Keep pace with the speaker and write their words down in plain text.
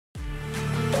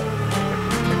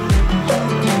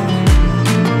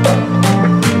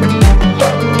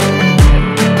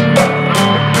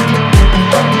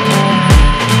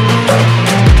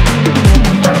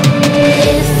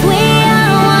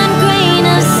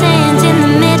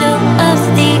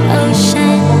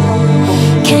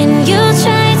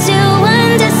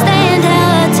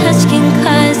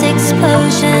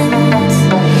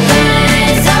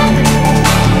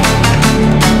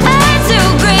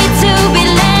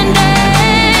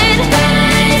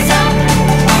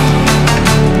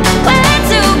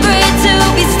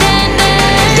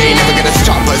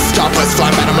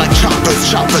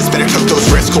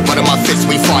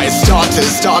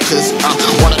starters.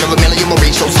 One out of a million will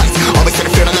reach those heights. Always had a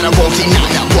feeling that I won't deny.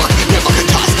 That work never could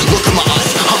toss. Look in my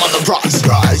eyes, I'm on the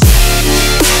rise.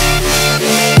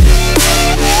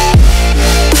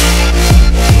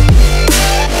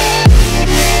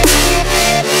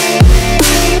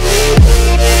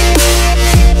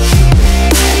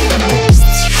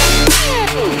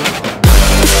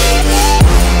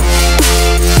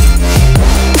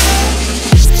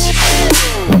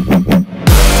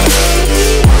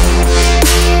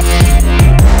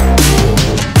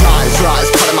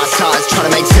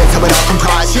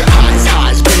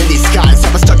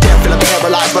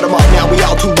 But I'm up now, we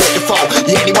all too late to fall.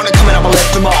 Yeah, anyone coming up, I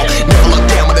left them all. Never look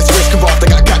down when there's risk involved.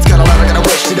 I got guts, got a lot, I gotta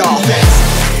wish it all.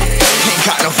 Ain't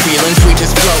got no feelings, we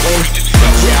just floating.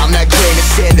 Yeah, I'm that grain of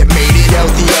sand that made it out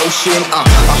the ocean. A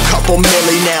couple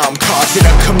milli now, I'm causing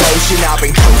a commotion. I've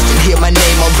been coasting, hear my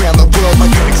name around the world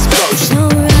like an explosion.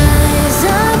 So rise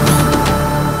up.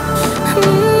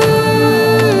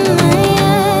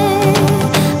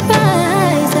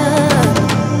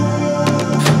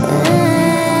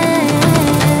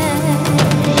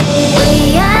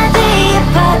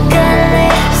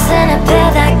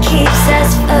 Keeps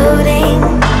us floating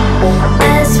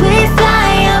as we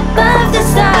fly above the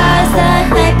stars. The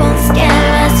hype won't scare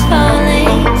us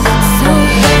falling. So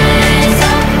rise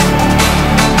up.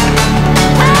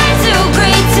 I'm too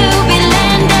great to be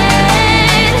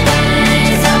landed.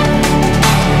 Rise up.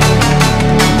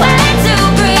 We're too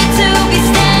great to be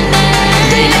standing.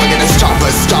 They ain't never gonna stop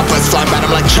us. Fly by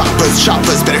them like choppers.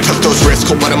 Better cut those risks.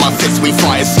 Hold one of my fists, we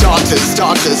fire starters.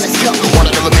 Let's go. One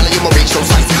out of a million will reach those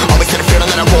heights. Always had a feeling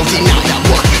that I won't deny. That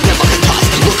work never could toss.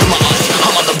 Look in my eyes,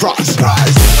 I'm on the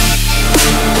rise.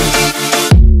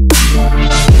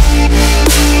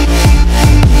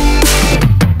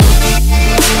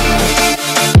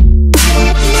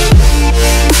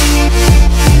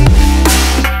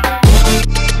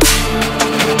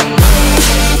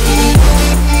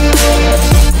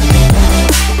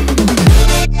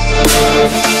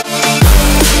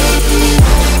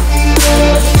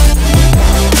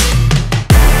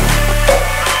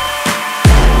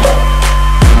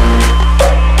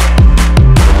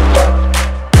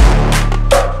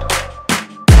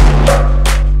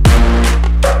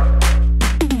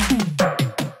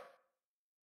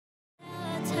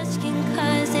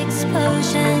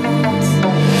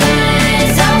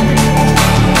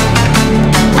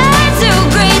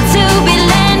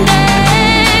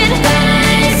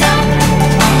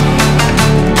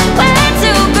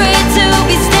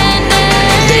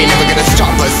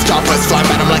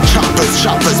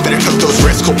 Choppers, better cut those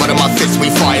risks. Hold one of my fists, we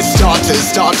fire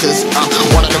starters.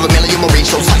 One out of a million will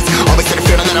reach those heights. Always had a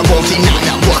feeling that I won't deny.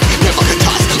 That work never could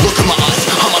toss. Look in my eyes,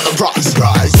 I'm on the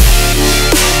rise.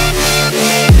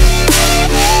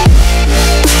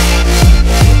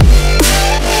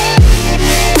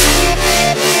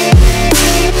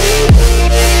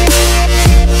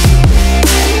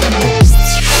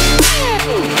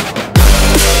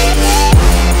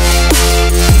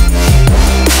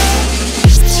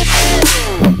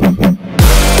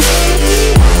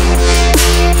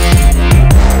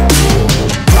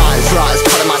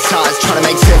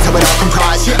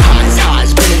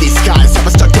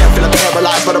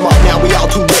 But I'm up now, we all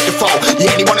too late to fall.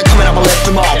 Yeah, anyone coming up, I left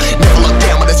them all. Never look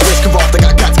down when there's risk involved. I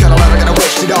got guts, got a lot, I gotta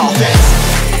wish it all.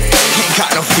 Ain't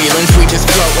got no feelings, we just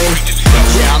floating.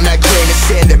 Yeah, I'm that grain of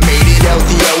sand that made it out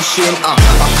the ocean. A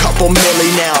couple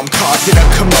milli now, I'm causing a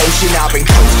commotion. I've been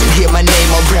coasting, hear my name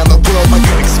around the world like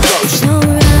an explosion. So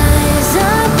rise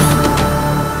up.